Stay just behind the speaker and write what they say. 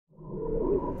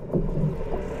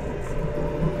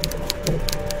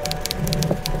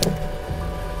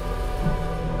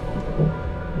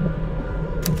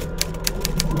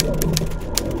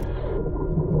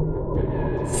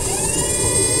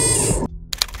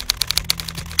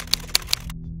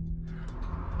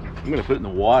I'm gonna put it in the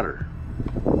water.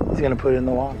 He's gonna put it in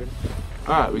the water.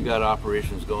 All right, we got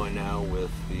operations going now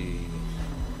with the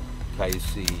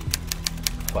QYSEA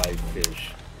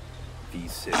FiFISH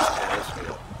V6s. We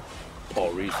got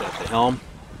Paul Reese at the helm.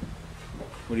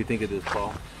 What do you think of this,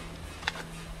 Paul?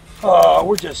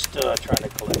 We're just trying to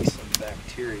collect some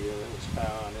bacteria that was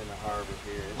found in the harbor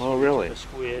here. Oh, really? A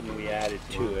squid, and we added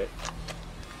to it.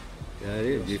 Yeah, it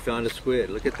is. You found a squid.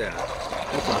 Look at that.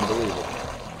 That's unbelievable.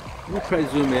 Let me try to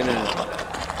zoom in and.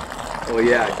 Oh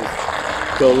yeah,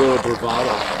 just go a little bravado.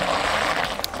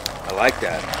 I like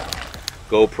that.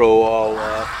 GoPro all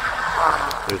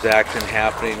up. There's action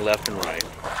happening left and right.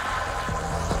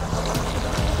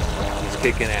 He's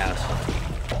kicking ass.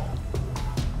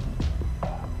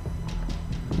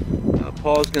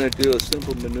 Paul's going to do a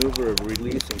simple maneuver of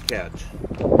release and catch.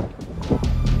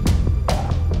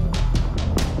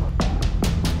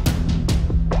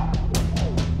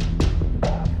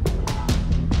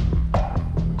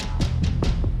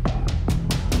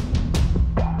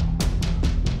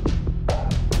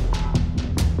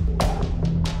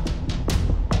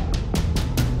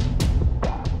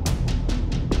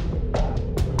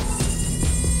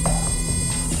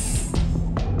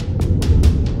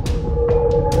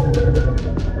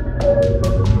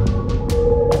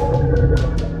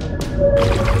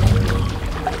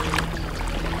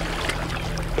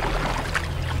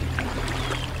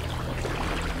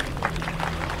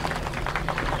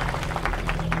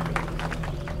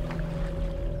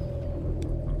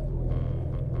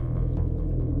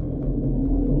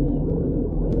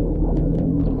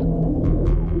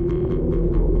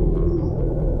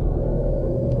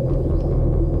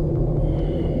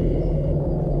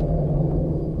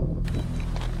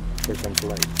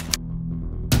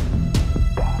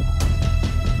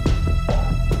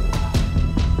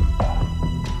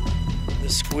 The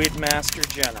Squid Master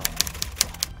General.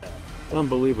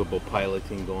 Unbelievable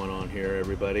piloting going on here,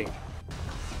 everybody.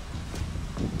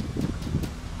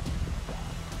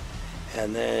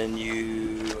 And then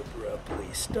you abruptly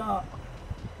stop.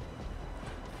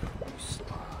 You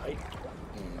slide.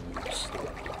 And you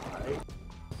slide.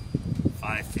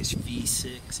 FiFISH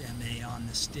V6 MA on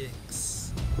the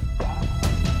sticks.